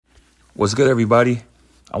What's good, everybody?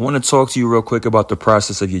 I want to talk to you real quick about the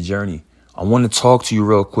process of your journey. I want to talk to you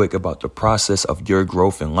real quick about the process of your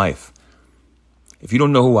growth in life. If you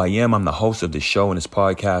don't know who I am, I'm the host of this show and this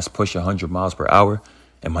podcast, Push 100 Miles Per Hour,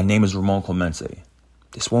 and my name is Ramon Clemente.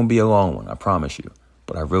 This won't be a long one, I promise you,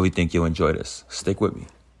 but I really think you'll enjoy this. Stick with me.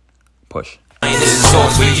 Push. This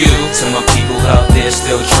one's for you, to my people out there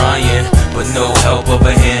still trying, but no help of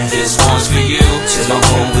a hand. This one's for you, to my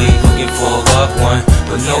homie looking for a loved one,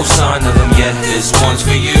 but no sign of them yet. This one's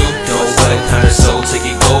for you, don't let it kind of soul take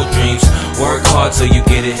your gold dreams. Work hard till you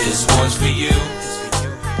get it. This one's for you.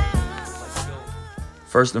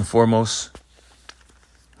 First and foremost,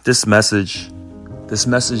 this message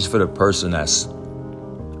for the person that's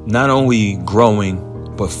not only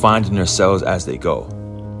growing, but finding themselves as they go.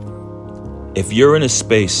 If you're in a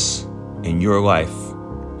space in your life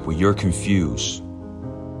where you're confused,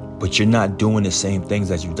 but you're not doing the same things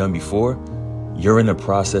that you've done before, you're in the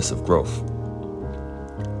process of growth.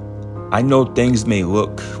 I know things may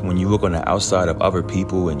look, when you look on the outside of other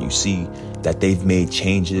people and you see that they've made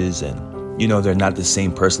changes and, they're not the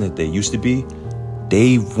same person that they used to be.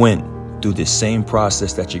 They went through the same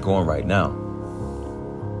process that you're going right now.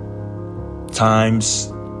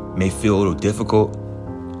 Times may feel a little difficult.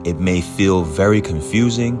 It may feel very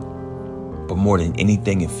confusing, but more than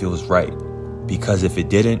anything, it feels right. Because if it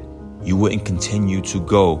didn't, you wouldn't continue to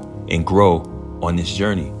go and grow on this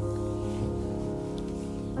journey.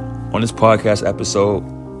 On this podcast episode,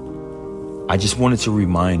 I just wanted to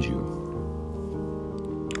remind you,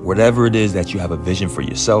 whatever it is that you have a vision for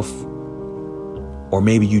yourself, or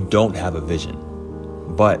maybe you don't have a vision,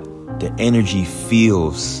 but the energy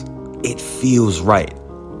feels right.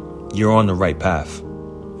 You're on the right path.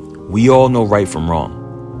 We all know right from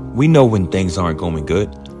wrong. We know when things aren't going good.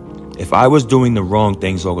 If I was doing the wrong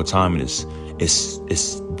things all the time and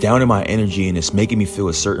it's down in my energy and it's making me feel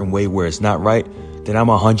a certain way where it's not right, then I'm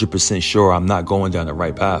 100% sure I'm not going down the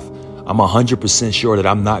right path. I'm 100% sure that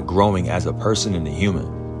I'm not growing as a person and a human.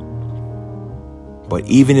 But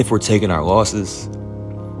even if we're taking our losses,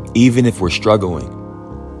 even if we're struggling,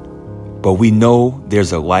 but we know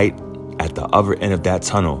there's a light at the other end of that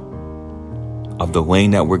tunnel, of the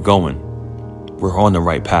lane that we're going, we're on the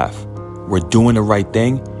right path. We're doing the right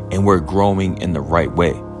thing and we're growing in the right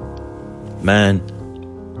way. Man,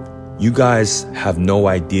 you guys have no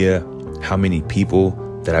idea how many people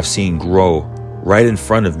that I've seen grow right in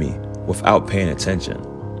front of me without paying attention.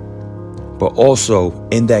 But also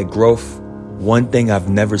in that growth, one thing I've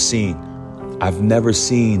never seen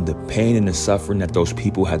the pain and the suffering that those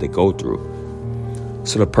people had to go through.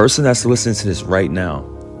 So the person that's listening to this right now,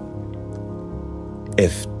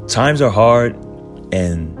 if times are hard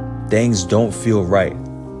and things don't feel right,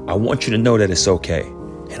 I want you to know that it's okay.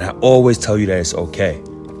 And I always tell you that it's okay.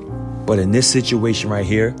 But in this situation right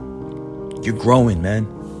here, you're growing, man.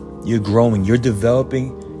 You're growing. You're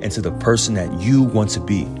developing into the person that you want to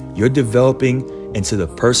be. You're developing into the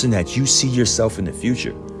person that you see yourself in the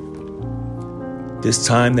future. This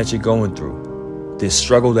time that you're going through, this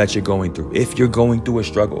struggle that you're going through, if you're going through a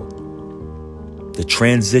struggle, the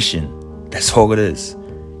transition, that's all it is.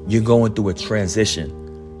 You're going through a transition.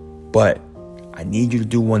 But I need you to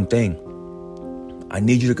do one thing. I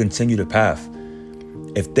need you to continue the path.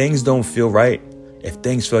 If things don't feel right, if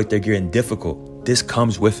things feel like they're getting difficult, this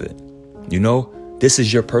comes with it. This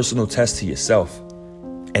is your personal test to yourself.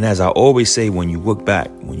 And as I always say, when you look back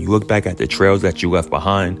at the trails that you left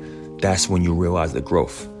behind, that's when you realize the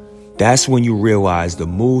growth. That's when you realize the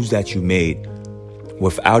moves that you made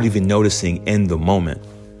without even noticing in the moment.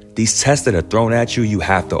 These tests that are thrown at you, you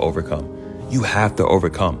have to overcome. You have to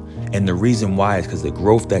overcome. And the reason why is because the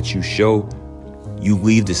growth that you show, you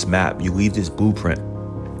leave this map, you leave this blueprint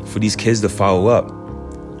for these kids to follow up.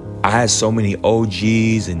 I had so many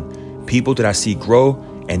OGs and people that I see grow,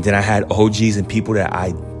 and then I had OGs and people that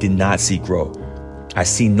I did not see grow. I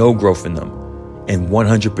see no growth in them. And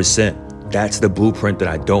 100%, that's the blueprint that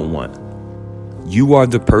I don't want. You are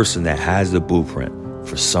the person that has the blueprint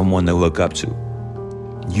for someone to look up to.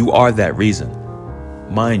 You are that reason.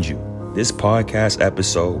 Mind you, this podcast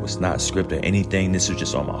episode was not scripted or anything. This was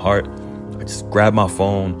just on my heart. I just grabbed my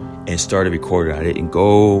phone and started recording. I didn't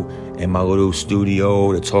go in my little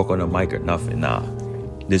studio to talk on the mic or nothing. Nah.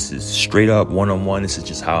 This is straight up one-on-one. This is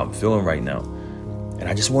just how I'm feeling right now. And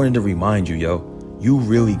I just wanted to remind you, you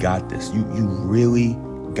really got this. You really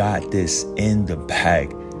got this in the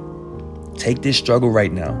bag. Take this struggle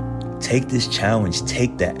right now. Take this challenge.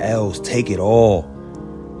 Take the L's. Take it all.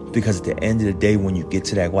 Because at the end of the day, when you get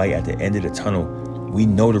to that light at the end of the tunnel, we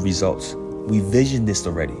know the results. We visioned this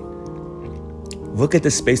already. Look at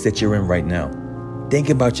the space that you're in right now. Think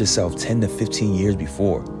about yourself 10 to 15 years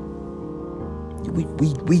before.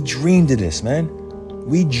 We dreamed of this, man.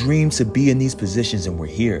 We dreamed to be in these positions, and we're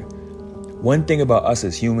here. One thing about us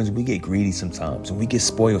as humans, we get greedy sometimes and we get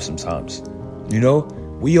spoiled sometimes. You know,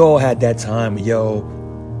 we all had that time,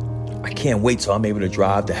 I can't wait till I'm able to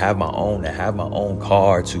drive, to have my own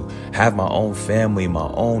car, to have my own family, my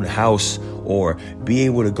own house, or be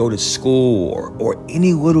able to go to school, or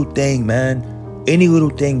any little thing, man. Any little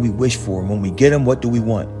thing we wish for. And when we get them, what do we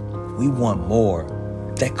want? We want more.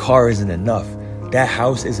 That car isn't enough. That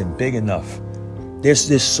house isn't big enough.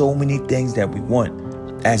 There's so many things that we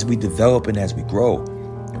want as we develop and as we grow.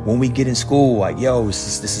 When we get in school, like,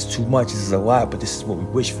 this is too much, this is a lot, but this is what we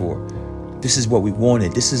wish for. This is what we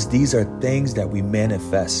wanted. These are things that we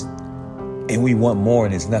manifest. And we want more,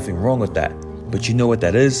 and there's nothing wrong with that. But you know what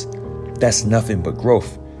that is? That's nothing but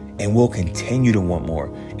growth. And we'll continue to want more.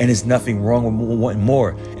 And there's nothing wrong with wanting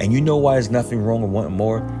more. And you know why there's nothing wrong with wanting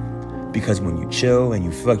more? Because when you chill and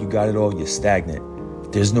you feel like you got it all, you're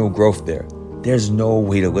stagnant. There's no growth there. There's no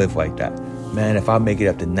way to live like that. Man, if I make it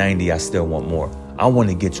up to 90, I still want more. I want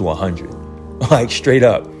to get to 100. Like, straight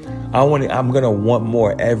up. I'm going to want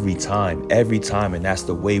more every time. And that's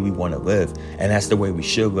the way we want to live. And that's the way we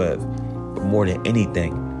should live. But more than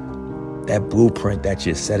anything, that blueprint that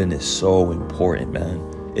you're setting is so important, man.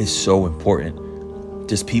 It's so important.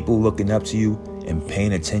 Just people looking up to you and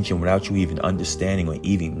paying attention without you even understanding or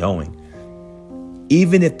even knowing.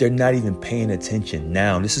 Even if they're not even paying attention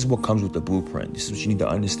now, this is what comes with the blueprint. This is what you need to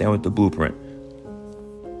understand with the blueprint.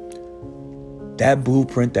 That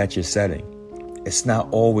blueprint that you're setting, it's not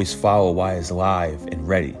always followed while it's live and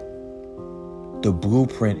ready. The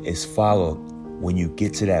blueprint is followed when you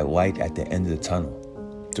get to that light at the end of the tunnel.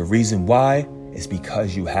 The reason why is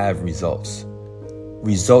because you have results.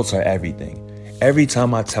 Results are everything. Every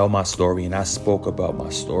time I tell my story, and I spoke about my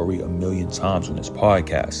story a million times on this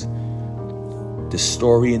podcast, the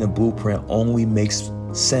story in the blueprint only makes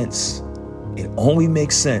sense. It only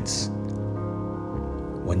makes sense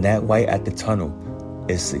when that light at the tunnel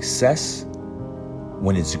is success,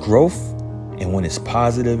 when it's growth, and when it's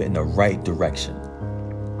positive in the right direction.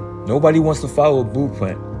 Nobody wants to follow a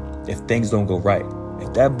blueprint if things don't go right.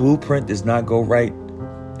 If that blueprint does not go right,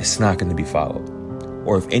 it's not going to be followed.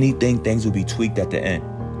 Or if anything, things will be tweaked at the end.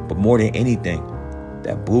 But more than anything,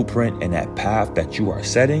 that blueprint and that path that you are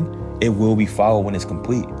setting, it will be followed when it's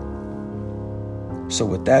complete. So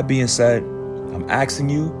with that being said, I'm asking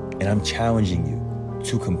you and I'm challenging you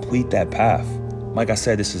to complete that path. Like I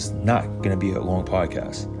said, this is not going to be a long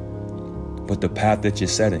podcast. But the path that you're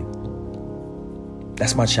setting,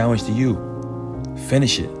 that's my challenge to you.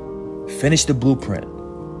 Finish it. Finish the blueprint.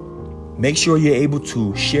 Make sure you're able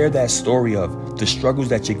to share that story of the struggles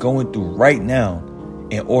that you're going through right now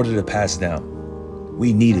in order to pass down.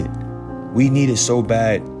 We need it. We need it so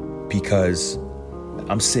bad because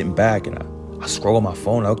I'm sitting back and I scroll on my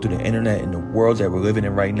phone, I look through the internet, and the world that we're living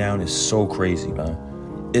in right now is so crazy, man.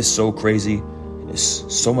 It's so crazy. It's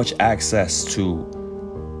so much access to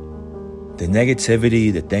the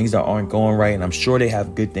negativity, the things that aren't going right. And I'm sure they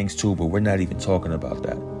have good things too, but we're not even talking about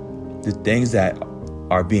that. The things that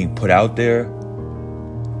are being put out there,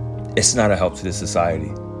 it's not a help to the society.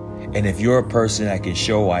 And if you're a person that can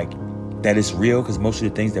show like that it's real, because most of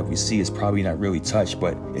the things that we see is probably not really touched,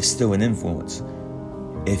 but it's still an influence.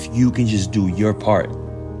 If you can just do your part,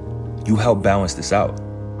 you help balance this out.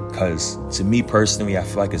 Because to me personally, I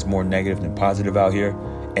feel like it's more negative than positive out here.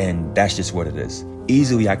 And that's just what it is.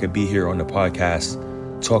 Easily I could be here on the podcast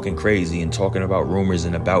talking crazy and talking about rumors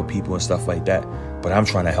and about people and stuff like that. But I'm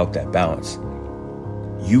trying to help that balance.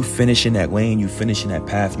 You finish in that lane, you finish in that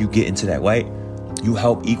path, you get into that light, you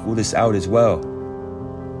help equal this out as well.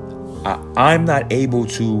 I'm not able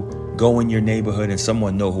to go in your neighborhood and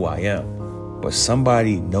someone know who I am, but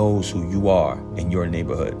somebody knows who you are in your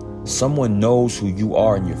neighborhood. Someone knows who you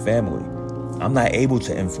are in your family. I'm not able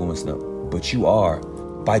to influence them, but you are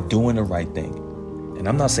by doing the right thing. And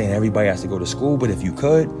I'm not saying everybody has to go to school, but if you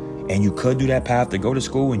could, and you could do that path to go to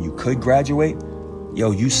school and you could graduate,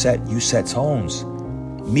 you set tones.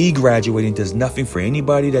 Me graduating does nothing for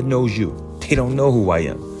anybody that knows you. They don't know who I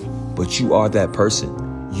am, but you are that person.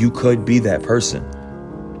 You could be that person.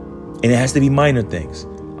 And it has to be minor things.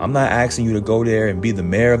 I'm not asking you to go there and be the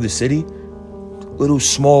mayor of the city. Little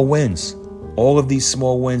small wins. All of these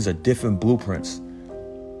small wins are different blueprints.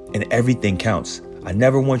 And everything counts. I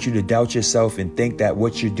never want you to doubt yourself and think that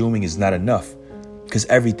what you're doing is not enough. Because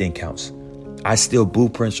everything counts. I steal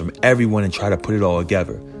blueprints from everyone and try to put it all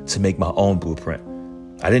together to make my own blueprint.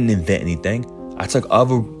 I didn't invent anything. I took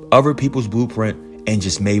other people's blueprint and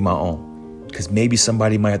just made my own. Because maybe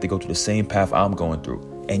somebody might have to go through the same path I'm going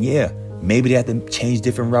through. And yeah, maybe they have to change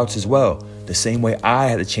different routes as well. The same way I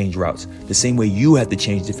had to change routes. The same way you had to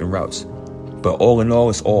change different routes. But all in all,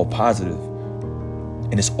 it's all positive.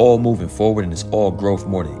 And it's all moving forward, and it's all growth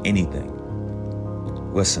more than anything.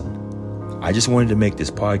 Listen, I just wanted to make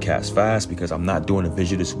this podcast fast because I'm not doing a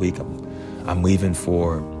visual this week. I'm leaving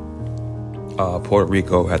for Puerto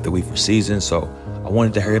Rico, have to leave for season, so I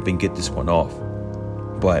wanted to hurry up and get this one off.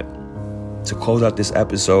 But to close out this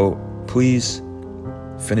episode, please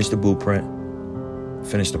finish the blueprint,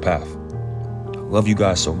 finish the path. I love you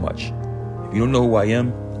guys so much. If you don't know who I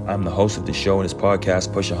am, I'm the host of the show and this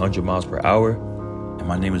podcast, Push 100 Miles Per Hour, and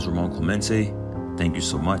my name is Ramon Clemente. Thank you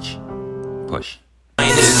so much. Push.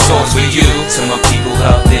 This song's for you, to my people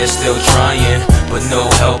out there still trying, but no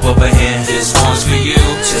help up a hand. This one's for you,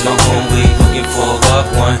 to my homie looking for a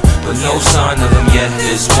loved one, but no sign of them yet.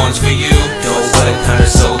 This one's for you, don't let kind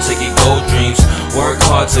of soul take your gold dreams. Work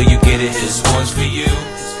hard till you get it. This one's for you.